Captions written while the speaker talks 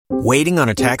Waiting on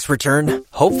a tax return?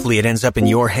 Hopefully it ends up in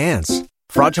your hands.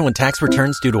 Fraudulent tax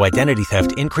returns due to identity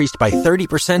theft increased by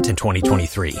 30% in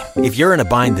 2023. If you're in a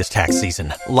bind this tax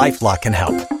season, LifeLock can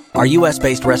help. Our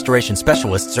U.S.-based restoration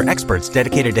specialists are experts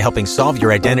dedicated to helping solve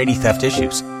your identity theft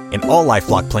issues. And all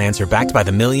LifeLock plans are backed by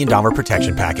the $1 Million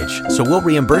Protection Package. So we'll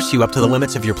reimburse you up to the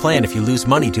limits of your plan if you lose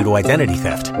money due to identity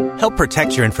theft. Help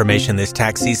protect your information this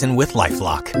tax season with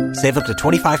LifeLock. Save up to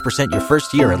 25% your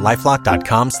first year at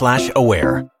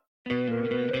LifeLock.com/aware.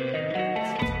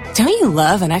 Don't you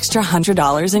love an extra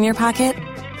 $100 in your pocket?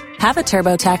 Have a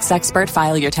TurboTax expert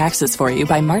file your taxes for you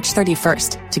by March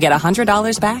 31st to get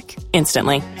 $100 back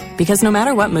instantly. Because no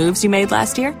matter what moves you made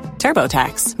last year,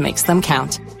 TurboTax makes them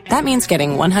count. That means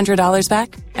getting $100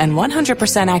 back and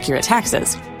 100% accurate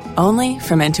taxes, only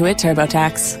from Intuit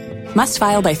TurboTax. Must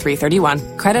file by 3/31.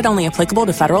 Credit only applicable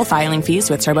to federal filing fees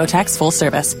with TurboTax full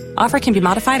service. Offer can be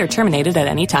modified or terminated at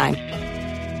any time.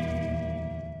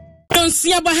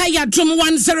 Adom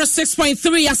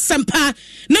 106.3 Asempa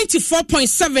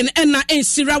 94.7 and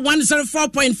Ensira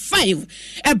 104.5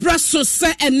 Ebraso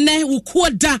se ene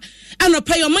wukoda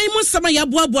anopa yo maimu sama ya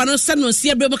boaboa no se no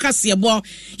sie Adom Kasiebo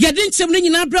ye de nkyem ne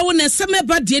nyina bra wo na sema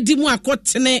ba de di mu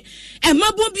akotene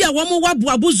emabo bia wo mo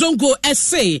waboabo zongo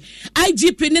ese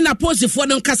IGP ne na posifo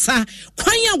no nkasa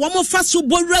kwan ya wo mo fa so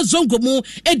bowura zongo mu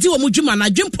edi wo mo dwuma na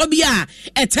dwempo bia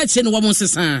etache ne wo mo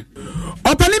sesa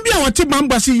opani bia wote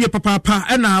bambasi ye papa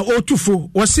na otufo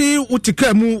wose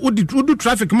utika mu udu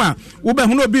traffic ma wo be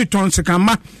hono obi ton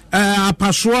sekama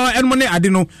apaso enmo ne ade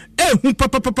no ehu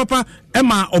papa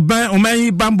ema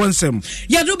oman bambonsem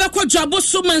ya do be kwadwo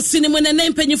aboso mansini mu ne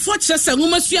mpanyifo kyeresa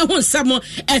ngumasua ho nsam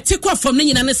etikwa fam ne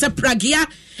nyina ne se pragia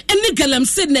ene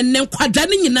galamse ne kwada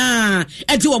ne nyina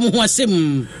ede wo mo ho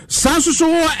asem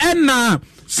sansuso ena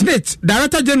Snit,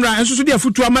 Director General, and so the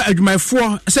Futuama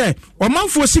Adjumaifo say, or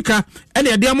Manfo Sika, and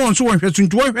the Diamond so one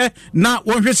to now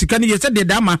one Sikani said the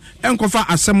Dama, and Kofa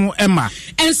Asamo Emma.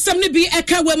 And some be a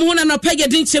Kawamon and a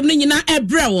Pegadin Chemnina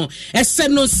Ebro, a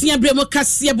Seno Siabremo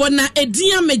Kasiabona, a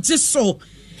Diamejiso,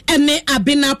 and ne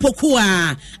Abina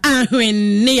Pokua,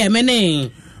 Ahwin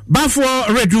Neamene. Bafo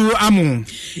redu amu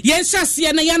yes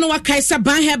asia na yano wakaisa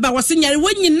ban heba wasinyare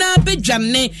wanyina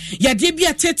bedwane yade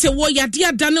bia tete wo yade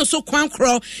adane so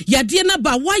kwankro yade na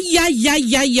ba wa ya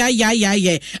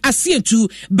asietu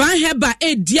ban heba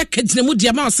edia kaginemu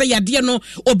dia ma wase yade no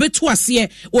obetu ase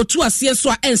otu ase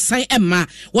so ensan emma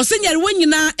wasinyare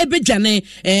wanyina ebedwane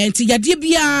nti yade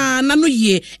bia nano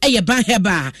ye eye ban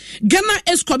heba Ghana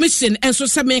Ex Commission enso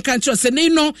se men kan cho se ne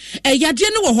no yade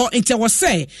no wo ho nti wo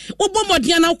se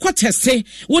obomodian na kwatese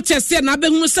wo tese na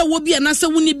behu se wo bia na se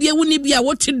wuni bia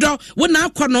wo tido wo na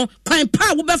akono kwan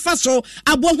pa wo befa so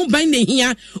abo ho ban ne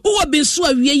hia wo bi so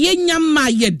awie ye nyama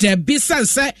ye de bi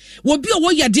sanse wo bi wo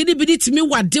yade ni bi ditimi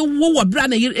wade wo bra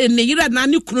na ne yira na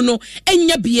ne kunu no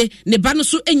enya bie ne ba no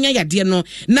so enya yade no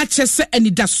na kyese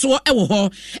anidaso wo ho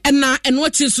na eno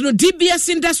akyinso no DBS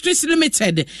Industries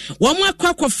Limited wo mo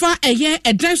akwakofa eye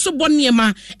edan so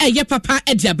boniema eye papa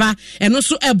ediaba eno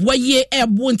so eboa ye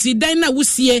ebo nti dan na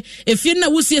wusie efie na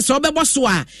wusie so obebo so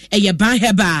a eye ban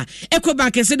heba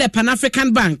Ecobank se the Pan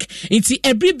African Bank nti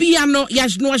ebribia no ya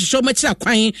no ahyeso makira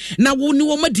kwan na wo ni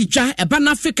wo madidwa e Pan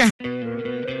Africa.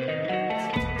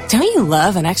 Don't you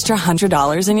love an extra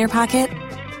 $100 in your pocket?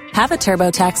 Have a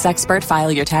TurboTax expert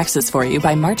file your taxes for you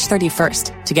by March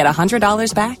 31st to get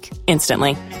 $100 back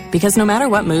instantly. Because no matter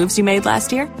what moves you made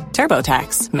last year,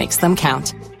 TurboTax makes them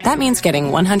count. That means getting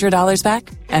 $100 back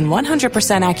and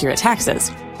 100% accurate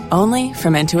taxes, only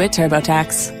from Intuit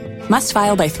TurboTax. Must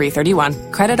file by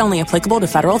 3/31. Credit only applicable to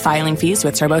federal filing fees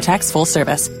with TurboTax full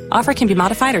service. Offer can be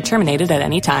modified or terminated at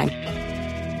any time.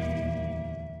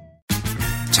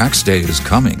 Tax day is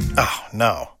coming. Oh,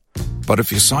 no. But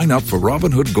if you sign up for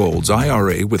Robinhood Gold's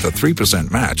IRA with a 3%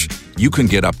 match, you can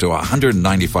get up to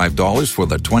 $195 for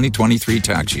the 2023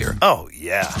 tax year. Oh,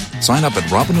 yeah. Sign up at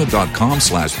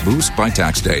Robinhood.com/boost by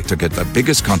tax day to get the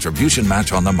biggest contribution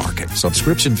match on the market.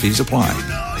 Subscription fees apply.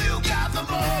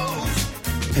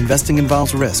 Investing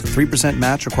involves risk. 3%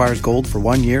 match requires gold for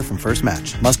 1 year from first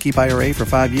match. Must keep IRA for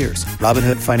 5 years.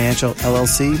 Robinhood Financial,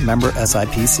 LLC, member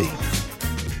SIPC.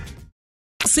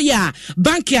 Siya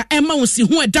bankia ema unsi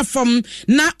huwe dafom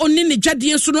na onini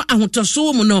jadie suno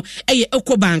ahotoso mu no eye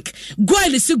Ecobank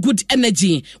goil si good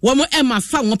energy wamo ema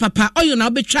fa won papa oyo na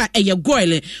obetwa eye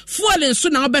goil fuel nso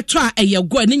na obetwa eye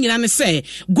goil ni nyina ne se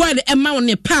goil ema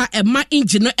won pa ema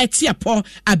engine no etiapo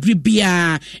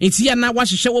abribia enti na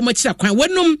wahwehwe wo makira kwan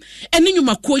wanum ene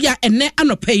nyumako ya ene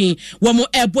anopai wamo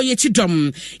ebo ye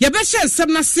chidom ye be hye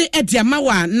nsem na se ediama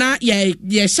wa na ye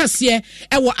hyase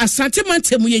ewo asante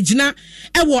mantemu ye gina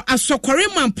ewo ɛwɔ asɔkɔre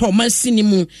mampɔma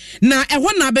sinimu na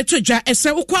ɛhɔ na abeto dwa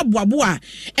ɛsɛ ukɔ aboaboa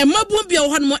ɛmabu bia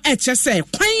wɔ hɔ no ɛkyɛ sɛ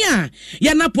kwan a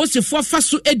ya na posifoɔ fa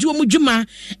so edi wɔn dwuma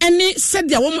ɛne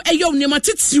sɛdeɛ wɔn ɛyɛ wɔn nneɛma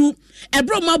titiw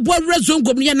ɛbrɛ ma bo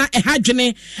rezongo no na ɛha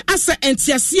dwene asa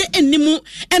entiasie enimu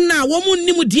ɛna wɔn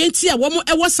nimu die nti a wɔn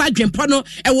ɛwɔ sa dwempa no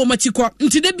ɛwɔ matikɔ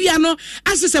nti de bia no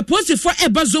asa sɛ posifoɔ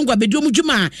ɛba zongo abedi wɔn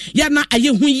dwuma ya na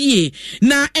ayɛ hu yie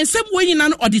na ensɛm wɔn nyina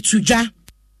no ɔde tudwa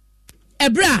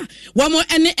Ebra, wamo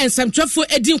ene ensamtwafo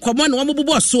edi nkomo na wamo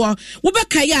bobo so.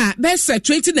 Wobɛkae a bɛsɛ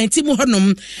 2019 mu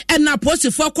honom ɛna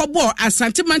posifo kɔbɔ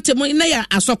asante mantemu na ya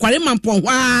asɔkware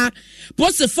mampɔnwa.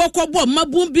 Posifo kɔbɔ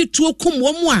mabun bi tuo kum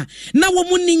wɔn a na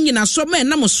wɔn ni nyina so ma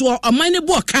na moso ɔman ne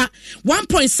bɔka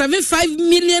 1.75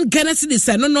 million Ghana cedis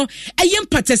no ɛyɛ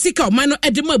mpatesika ɔman no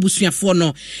ɛde ma abusuafoɔ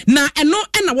no. Na ɛno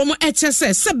ɛna wɔn ɛkyɛ sɛ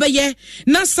sɛbɛyɛ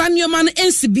na sanioma no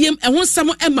ensibiem ɛho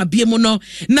nsɛm ɛma biem no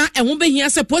na ɛho behia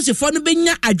sɛ posifo no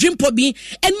nya adwempo bi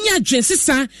enya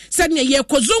adwensesa sɛnea yɛ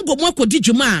kozongo mu akodi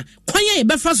dwuma kwan yɛ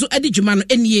bɛfa so adi dwuma no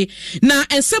enie na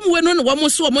ensɛm we no wɔn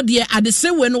so wɔn de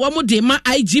adese we no wɔn de ma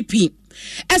IGP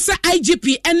Esa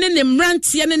IGP ene ne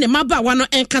mrantie ne mabaawa no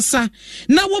enkasa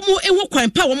na womu ehu kwan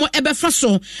pa womu ebefa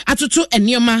so atoto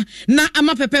enioma na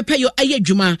ama pepepe yo aye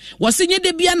dwuma wosenye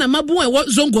de bia na mabu ewo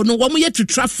zongo no womu ye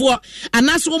tutrafo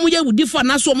anaso womu ye wudifo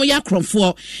anaso womu ye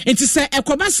akromfo enti se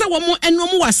ekobasa womu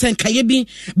enomu wasenkaye bi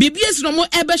bibies no mu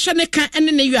ebehwe ne kan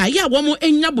ene ne yua ya womu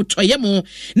enya botoye mu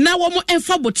na womu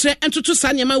enfa botre entoto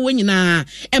sanema wonyina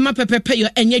ema pepepe yo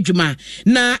enye dwuma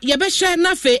na yebehwe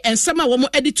na fe ensema womu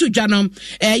editu dwa no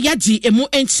yaji emu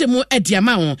enchemu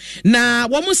ediama ho na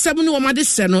womu sɛm ne womade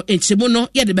sɛ no enchemu no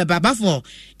yɛde bɛbabafo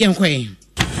yɛnkɔe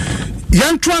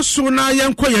yɛntwa so na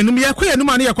yɛnkɔ yanum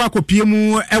ane yɛkɔ akɔpie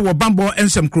mu ɛwɔ bambɔ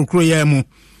ensɛm krokro yɛ mu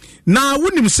na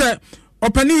wonim sɛ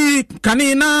ɔpani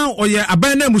kane na ɔyɛ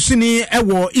aban na musini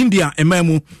ɛwɔ India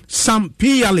emamu Sam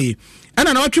Piyale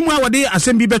ɛna na ɔtwe mu a wɔde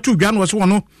asɛm bi bɛto dwa no wɔ so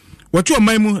wɔno wɔto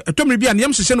ɔman mu ɛtɔmre bi a ne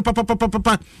yam sese no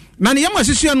papa na ne yam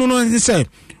asese no no sɛ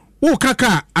wo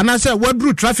kaka anase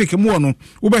wadru traffic mu no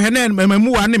wo be hene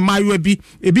mamu wa ne mayo bi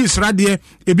ebi srade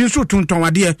ebi nso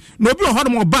tontonwade na obi ho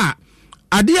no ba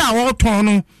ade a wo ton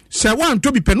no se wan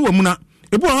to bi pene wa mu na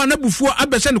ebi ho na bufuo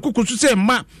abese ne kokosu se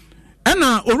ma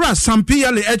ɛna owura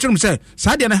Sampiyale ɛkyerem sɛ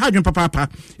saade na hadwen papa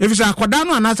efisa akoda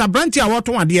no anasa branti a wo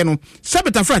ton ade no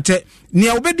sebeta frate ne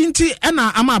obedi nti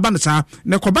ɛna ama aba no saa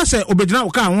ne koba sɛ obegyina wo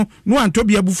ka ho no wan to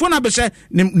bi abufuo na abese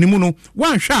ne mu no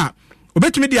wan hwa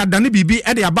obetumi de adane bibi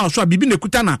e de aba so bibi na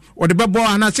ekuta na ode bebo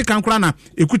ana sika nkora na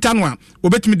ekuta no a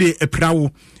obetumi de epirawo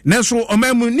nanso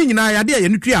omamu ni nyina yade ye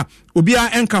ntua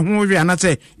obia enka ho hwe ana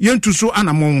se yentu so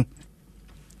anamon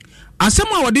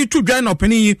asema wode tu dwan na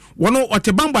opani wono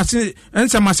ote bambase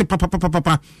ensemase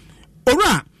papa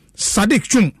owura Sadik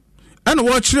Chum ena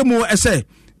wo kire mu ese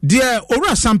de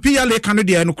owura Sampiyale kanu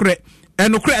de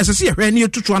enokre esese ye hwe ne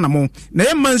tutu anamo na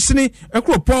ye mansini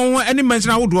ekropon ene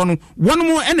mansina wodo no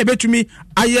wonmo ene betumi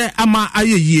aye ama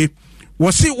aye yie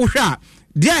wo se wo hwa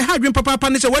de ai hadwen papa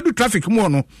ne se wadu traffic mu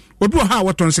no obi wo ha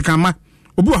woton sekama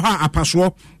obi wo ha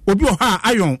apaso obi wo ha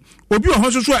ayon obi wo ho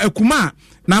so akuma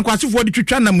na nkwasefo de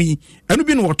twitwa nam yi enu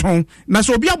bi no woton na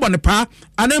se obi abone pa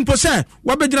anempo se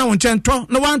wabegyina won kyento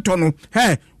na wanto no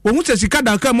he ohun se sika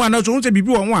da ka mu anaso ohun se bibi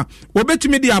won a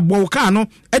obetimi de abɔ ka no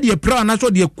e de pra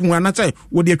anaso de ku anase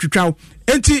wo de twitwa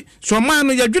enti so man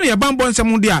no yadwene ye bambɔ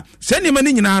nsɛm de a se ne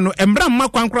mani nyina no embra mma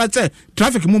kwankora se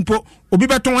traffic mu mpo obi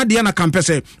beton ade na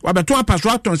kampese wabeton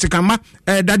apaso aton sikama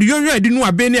dade yoyo adi no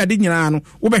abeni ade nyina no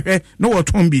wo behwe no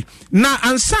woton bi na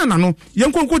ansana no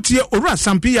yenkonkotie owura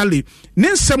Sampiyale ne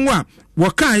nsɛm a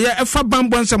wɔka ye ɛfa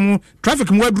bambɔ nsɛm traffic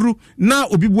mu aduru na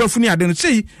obi buafuni ade no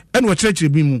sei ɛna wɔkyerɛkyerɛ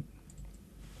bi mu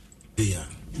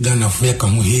Ghana for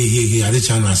come he are the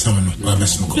China Salmon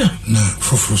na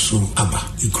Fofroso Abba.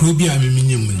 The Krobia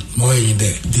minimum more in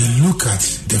there. They look at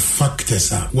the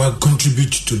factors what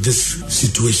contribute to this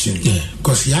situation.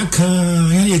 Because Yaka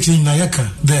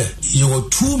there you were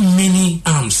too many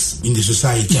arms in the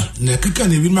society. Nakaka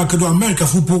ne will America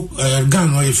football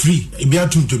gun or free. It be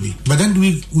to be. But then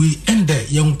we end there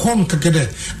young Kong Kakade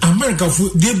America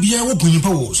they be open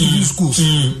power schools.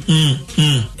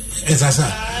 As I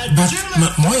said, but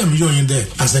more am you in there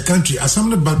as a country, as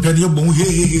some of the Badia Bon,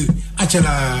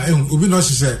 actually, we not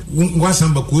say one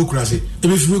samba kukrasi,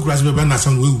 if you cross the banner,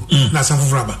 some will, not some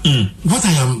rubber. What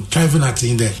I am driving at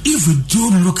in there, if we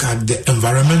do look at the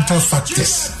environmental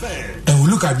factors and we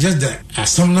look at just the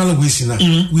assumptional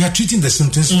waste, we are treating the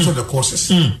symptoms of the causes.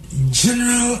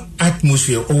 General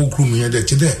atmosphere, all groom here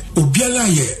today. Obiala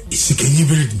ye, Sikani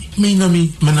buried me. Mainami,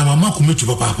 Manamama Kumitu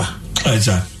Papa.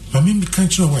 Mami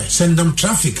can't know why. Send them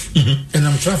traffic and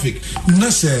I'm traffic.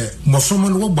 Nase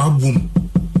Mofaman Waba boom.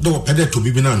 do pede to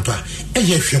bibi na nto a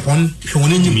eye hwewon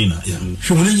enyim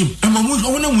hwewon enyim amamu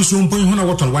wona muso mpon ho na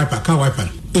water wiper car wiper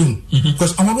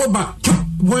because amamu ba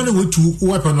when we to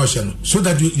wiper no share so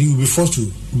that you will be forced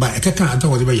to buy a car anta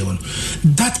whatever you want.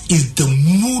 That is the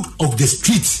mood of the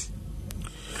street.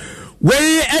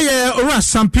 Wey ora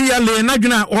sampia le na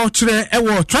dwena o kire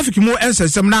ewo traffic mu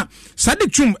ensesem na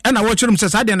Sadik Chum na wo kire mu se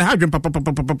sade na hadwen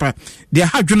papa de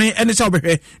hadwene ene se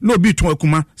obehwe na obi ton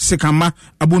akuma sekama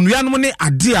abonua no ne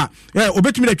ade a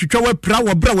obetumi da twetwa wa pra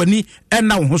wo bra wani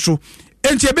na wo ho so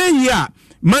enti ebe yi a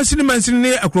mansini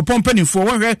ne akropon panifo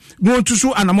wo hwe no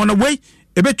tusu anamona wey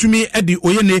ebetumi edi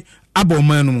oyene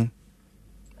aboman no mu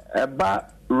eba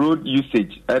road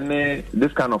usage and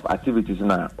this kind of activities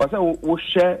now. What's we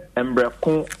share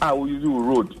embrekon how we use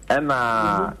road and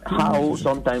how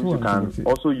sometimes you can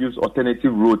also use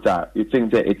alternative routes. You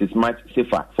think that it is much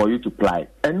safer for you to ply.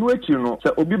 And what you know,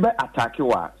 so obi by attack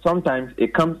sometimes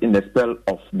it comes in the spell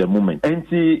of the moment. And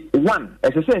one,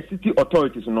 as I say, city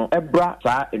authorities know ebra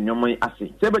sa enyomo ase.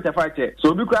 Say better fight so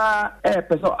obi kra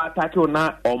person attack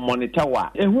na or monitor wa.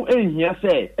 Who here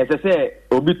say as I say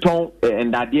obi ton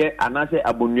and that there and I say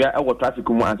abonua e traffic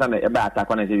mu ansa na ebe attack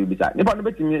na say bibisa nipa no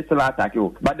betimi still attack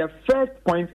you. But the first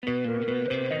point,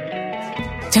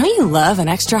 don't you love an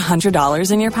extra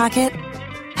 $100 in your pocket?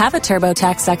 Have a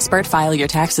TurboTax expert file your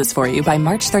taxes for you by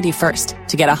March 31st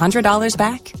to get $100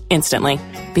 back instantly.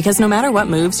 Because no matter what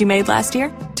moves you made last year,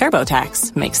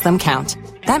 TurboTax makes them count.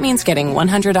 That means getting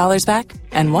 $100 back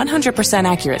and 100%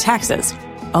 accurate taxes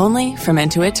only from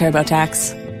Intuit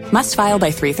TurboTax. Must file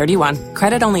by 3/31.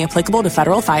 Credit only applicable to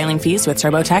federal filing fees with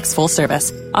TurboTax full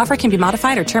service. Offer can be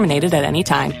modified or terminated at any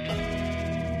time.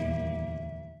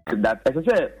 That as I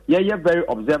said, you're very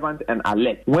observant and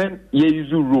alert. When you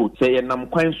use road, say you nam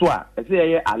kwan so a,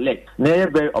 say you alert. Na you're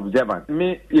very observant.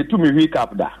 Me you to me wake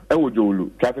up da. E wo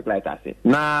jolu traffic light ase.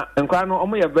 Na nkwa no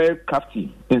omo you very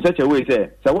crafty in such a way say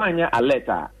when you alert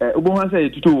obo han say you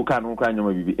tutu kan nkwa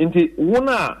nyoma bibi. Nti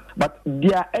wona but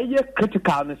dia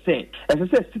critical ne say as I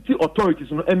say city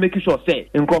authorities no make sure say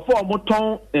nkofo omo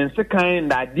ton ensekan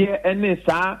na dia ene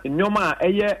sa nyoma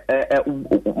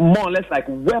more or less like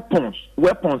weapons we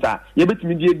have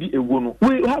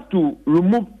to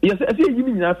remove yes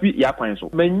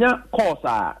cause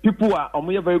people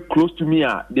are very close to me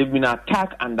they've been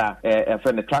attacked under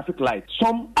from the traffic light,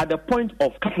 some at the point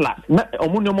of cutlass what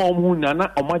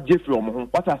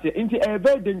I say it's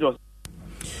very dangerous.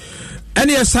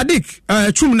 Any Sadik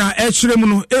Chum na echire mu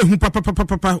no ehu papa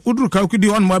uduru ka okudi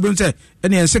on mo abem se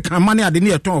ene ense kan mane ade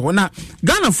ne eton ho na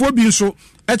Ghana fo bi nso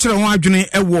echire ho adwene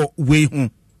ewo we hu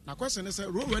na question is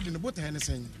road wedding botan ne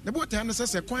sen ne botan ne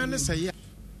se kwan ne se ya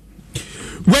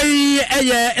wey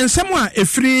ensem a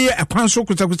efiri ekwan so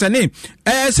kusakusa ne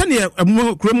se ne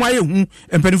kromo aye hu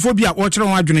empanifo bi a wo kire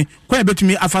ho adwene kwan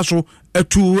betumi afa so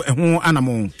atu eho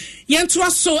anamo yentoa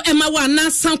so emawa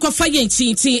na sankofa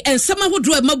yentinti ensema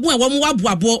hodo emabu a wo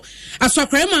waboabo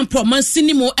asokran manpo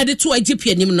mansinimu edito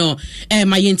agipia nim no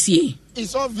mayentie.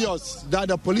 It's obvious that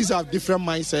the police have different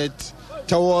mindset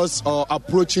towards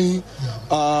approaching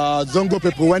Zongo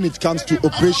people when it comes to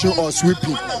operation or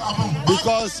sweeping,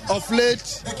 because of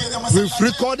late we've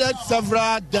recorded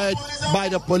several deaths by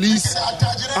the police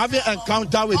having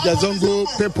encounter with the Zongo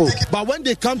people, but when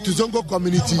they come to Zongo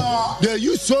community they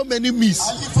use so many myths,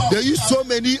 they use so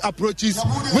many approaches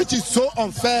which is so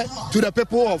unfair to the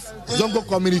people of Zongo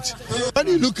community. When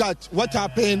you look at what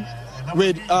happened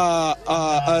with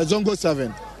Zongo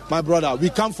 7, my brother, we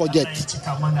can't forget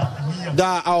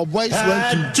that our boys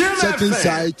went to certain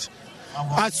site.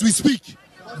 As we speak,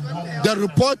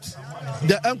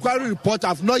 the inquiry report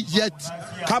have not yet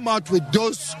come out with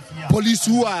those police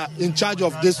who are in charge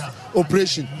of this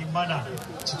operation.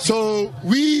 So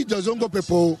we, the Zongo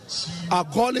people, are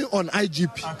calling on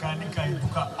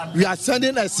IGP. We are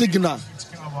sending a signal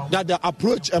that the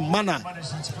approach and manner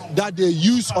that they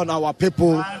use on our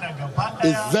people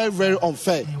is very, very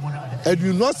unfair. And we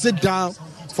will not sit down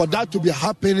for that to be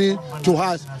happening to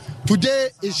us. Today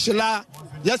is Shila.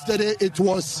 Yesterday it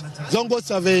was Zongo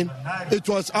 7. It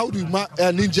was Audu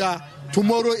Ninja.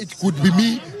 Tomorrow it could be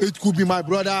me. It could be my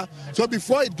brother. So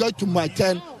before it got to my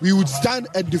turn, we would stand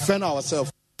and defend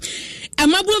ourselves.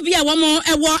 Amabu bia wamo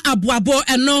ewo abuabo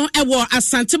eno ewo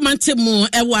asante mantemu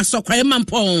ewo asokwae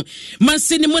mampon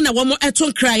mansini mu na wamo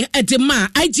etonkrai edema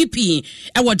IGP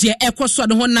ewo de ekoso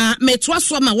no na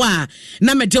metwaso ma wa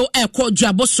na medel eko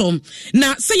dwabosom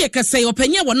na seye kase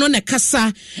opanye wono ne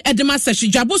kasa edema sashi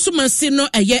dwabosom mansini no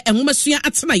eye enwomasua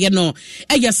atena ye no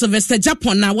eye Sylvester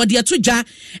Japan na wode atoja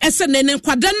ese nene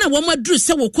kwada na wamo aduru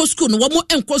se wo ko school no wamo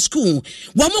enko school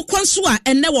wamo kwanso a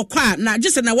enne wo kwa na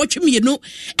gise na wotwemienu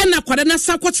ena kwada na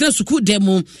sa kwotena suku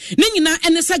demu ne nyina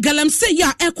ene sa galamsey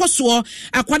ya ekoso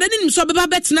akwada ne nimso beba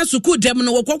betena suku demu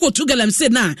no wokokotu galamsey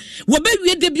na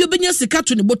wobewie de bi obenya sika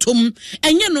to ne botom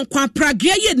enye no kwa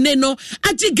pragria ye ne no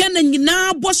agi gana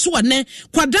nyina boso ne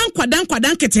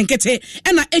kwadan ketenkete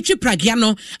ena etwi pragria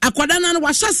no akwada na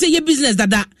wahase ye business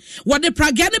dada wode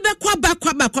pragria ne bekwa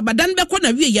ba dan bekwa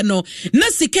na wie ye no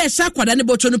na sika sha akwada ne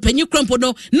boto no panyi krompo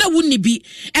no na wuni bi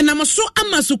enam so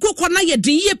ama suku kwa na ye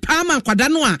din ye pa ma akwada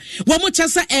no a wo mo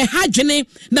kyesa hagene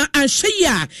na anhye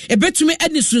ya ebetume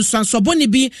ani sunsansoboni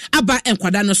bi aba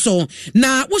enkwada no so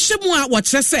na wo hyemu a wo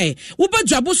kyese wo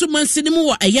badwabo so mansini mu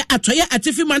wo eye atoye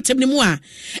atifi mantem ni mu a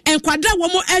enkwada wo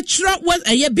mo etro wo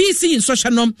eye BECE in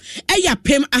social nom eya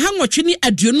pem ahanwotwe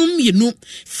aduonum yenu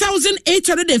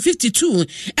 1852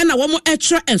 ena wo mo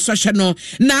etro en social no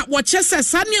na wo kyese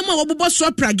sane ma wo bobo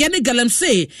so pragene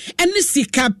galamsey eni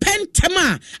sika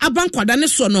pentema abankwada ne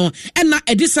so no ena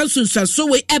edisa sunsanso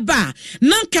we eba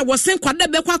nanka wo sen kwada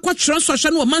be kwa kwatro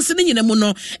social no mansini nyina mu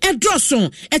no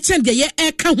edroso echende ye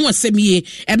eka ho asemie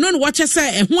eno no wo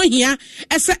kyese ho hia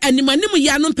ese animanim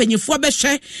ya no mpanyifo be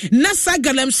hye na sa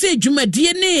galamsey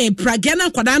dwumadie ne pragana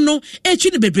kwada no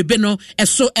echi ne bebrebe no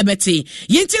eso ebeti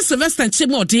yenti Sylvester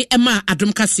Chimodi ema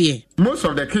Adom Kasiebo. Most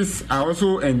of the kids are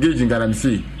also engaged in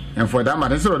galamsey, and for that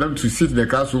matter, instead of them to sit in the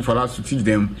classroom for us to teach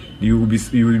them, you will be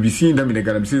seeing them in the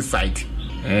galamsey site.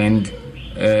 And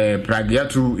pragria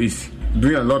too is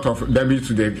doing a lot of damage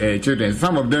to the children.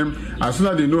 Some of them, as soon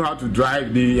as they know how to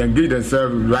drive, they engage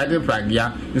themselves riding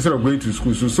pragria instead of going to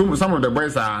school. So some of the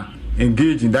boys are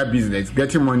engaged in that business,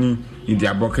 getting money in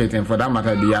their bucket, and for that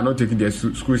matter, they are not taking their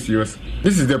school serious.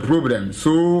 This is the problem.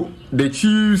 So the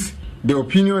chiefs, the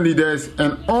opinion leaders,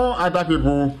 and all other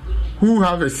people who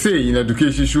have a say in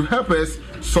education should help us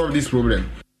solve this problem.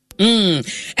 And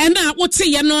what say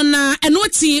ya no na and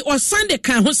what or Sunday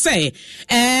kan ho say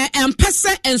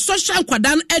empese and social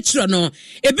kwadan etro no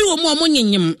ebi wo mo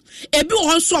nyim ebi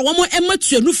wo so a wo mo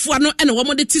ematuanufu no ene wo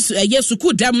mo de tisu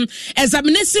yesuku dam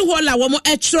examination hall a wo mo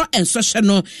etro and social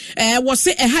no wo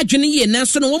say hadwene ye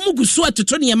nanso no wo mo gusu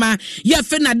atoto niema ya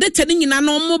fe na data ni nyina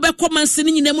no mo be komanse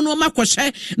ni nyina mu no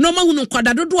makohye no mahunu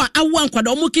kwada dodo a awu kwada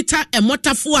wo mo kita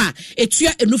emotafo a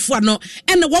etua enufu no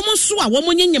ene wo mo so a wo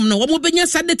mo nyim no wo mo benya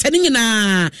sadeta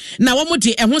nyina na wo mo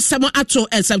de eho sem ato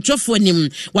ensabtwofo anim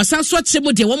wasanso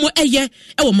atemu de wo mo eye e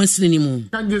wo mansini mu.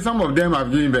 Some of them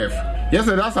have given birth.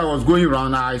 Yesterday as I was going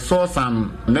around, I saw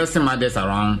some nursing mothers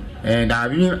around, and I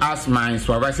even asked my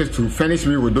supervisors to furnish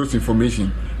me with those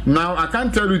information. Now I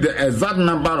can't tell you the exact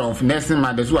number of nursing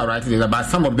mothers who are writing this, but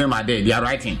some of them are there, they are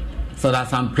writing. So there are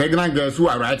some pregnant girls who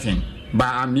are writing, but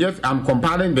I'm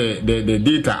comparing the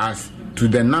data as to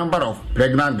the number of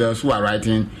pregnant girls who are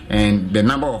writing and the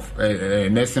number of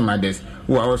nursing mothers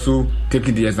who are also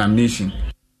taking the examination.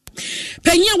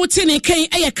 Penya wotene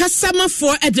kan kasama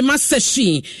for edema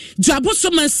seshi dwabo so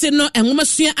manse no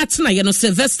enwomasua atena ye no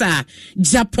Sylvester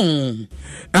Japan.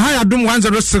 Aha Adom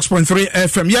 106.3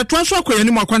 FM ya twaso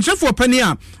akoyani mu akwanchefo pani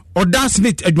a oda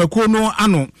snit adwako no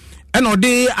ano ena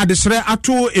ode adesere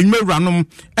ato enwuranom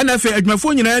ena fe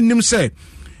adwafo nyina anim se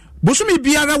bosumi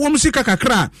biara wo musika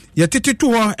kakra yetete to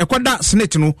ho ekoda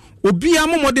snit no obia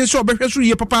momode so obehwe so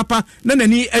ye papapa na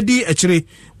nani adi akire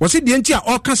wose de nti a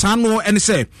okasa no ene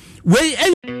se we.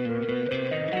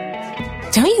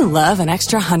 Don't you love an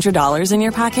extra $100 in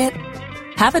your pocket?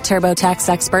 Have a TurboTax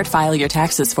expert file your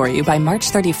taxes for you by March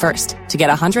 31st to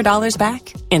get $100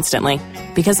 back instantly.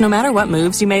 Because no matter what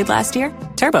moves you made last year,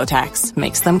 TurboTax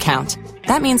makes them count.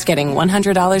 That means getting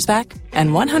 $100 back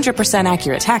and 100%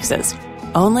 accurate taxes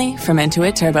only from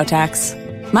Intuit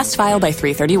TurboTax. Must file by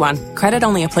 3/31. Credit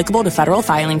only applicable to federal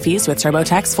filing fees with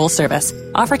TurboTax full service.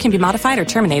 Offer can be modified or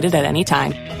terminated at any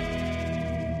time.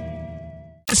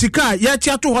 Sika ya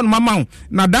tiato hon mama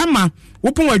na dama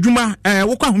wopon adwuma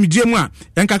wokwa homidie mu a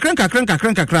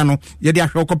enkakran no ye de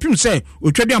ahwe okopim se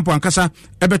otwade ampo ankasa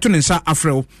ebeto ne nsa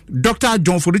afrew Dr.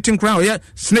 John Foritin Crown oye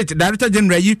Senate Director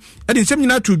General yi e de nsem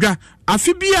nyina tudwa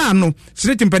afi bia no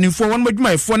Senate mpanimfo won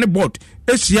madwuma efo ne board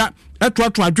esia eto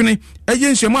adwene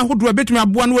eye nhemu ahodo betumi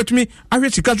aboa no watumi ahwe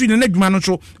sika so ne adwuma no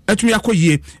so atumi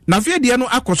akoyie na afi de no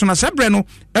akoso na sebre no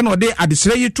e no de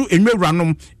adesere yi to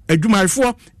enwuranom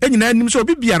adwumayefo enyina anim so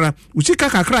obi biara usika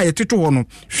kakra yeteto ho no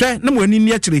hwe na mo ani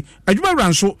ni akire adwuma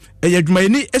ranso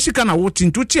adwumayeni esika na wo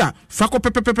tintuti a fako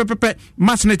pepepepepe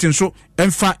masnet nso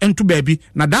emfa entu baabi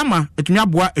na dama atumi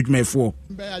aboa adwumayefo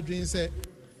be adwen se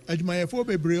adwumayefo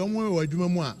bebre omo adwuma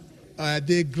mu a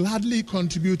they gladly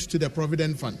contribute to the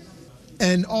provident fund,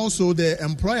 and also the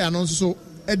employer announces so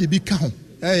EDB count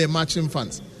matching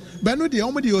funds. But no, the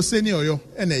only oseni oyo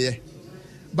eneye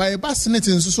by a basnet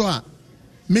in so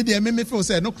media me feel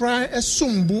say no cry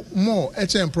esumbu more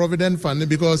HM Provident Fund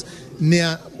because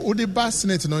near odi ba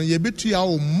senate no ye betua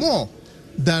o more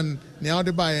than near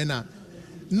odi ba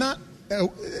na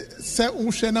se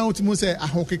uhwe na utimu say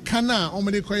ahokeka na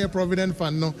omede koye Provident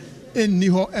Fund no enni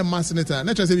ho emma senator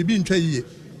na twese bibi ntwa yiye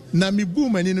na mebu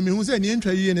mani no me hu say ne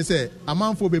ntwa yiye ne say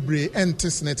amanfo bebre ente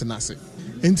senator na se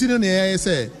enti no ne ye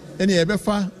say ene ye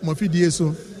befa mofidie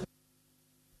so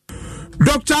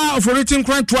Doctor of Orating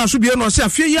Crime to us, be no say a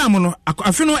few yamono,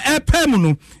 a few air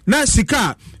permuno, na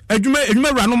sika, edwuma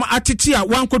ranom atitia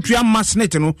 1 kotua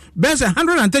masnet no bese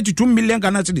 132 million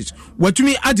Ghana cedis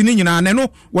watumi ade ni nyina ne no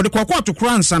wode kwakwato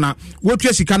kransa na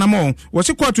wotua sika na mo wo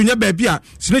se kwato nya ba bia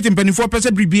senate mpanifo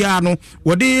pese bribia no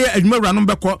wode edwuma ranom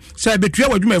beko se betua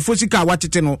wadwuma efo sika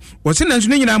watete no wo se nanso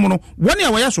ni nyina mo no wone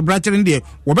a waya so brachere de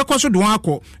wo beko so do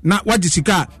akọ na wadi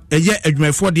sika eye edwuma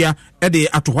efo dia e de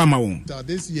atohama won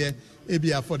this year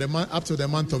ABA for the month up to the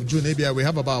month of June, ABA we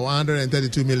have about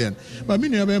 132 million. But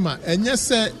me and yes,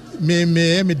 sir, me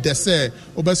dese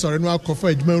obesore no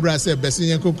akofo adwuma say besin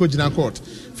yanko gina court.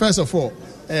 First of all,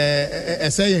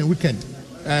 say weekend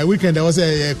there was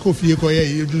a coffee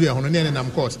you do your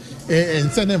honor court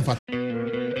and send them.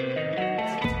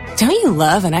 Don't you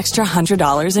love an extra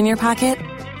 $100 in your pocket?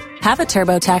 Have a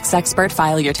TurboTax expert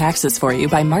file your taxes for you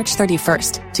by March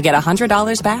 31st to get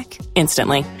 $100 back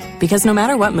instantly. Because no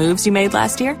matter what moves you made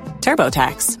last year,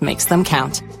 TurboTax makes them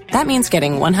count. That means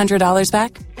getting $100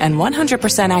 back and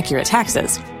 100% accurate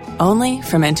taxes only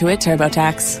from Intuit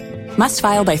TurboTax. Must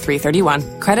file by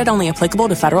 3/31. Credit only applicable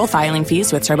to federal filing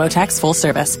fees with TurboTax full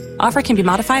service. Offer can be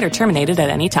modified or terminated at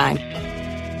any time.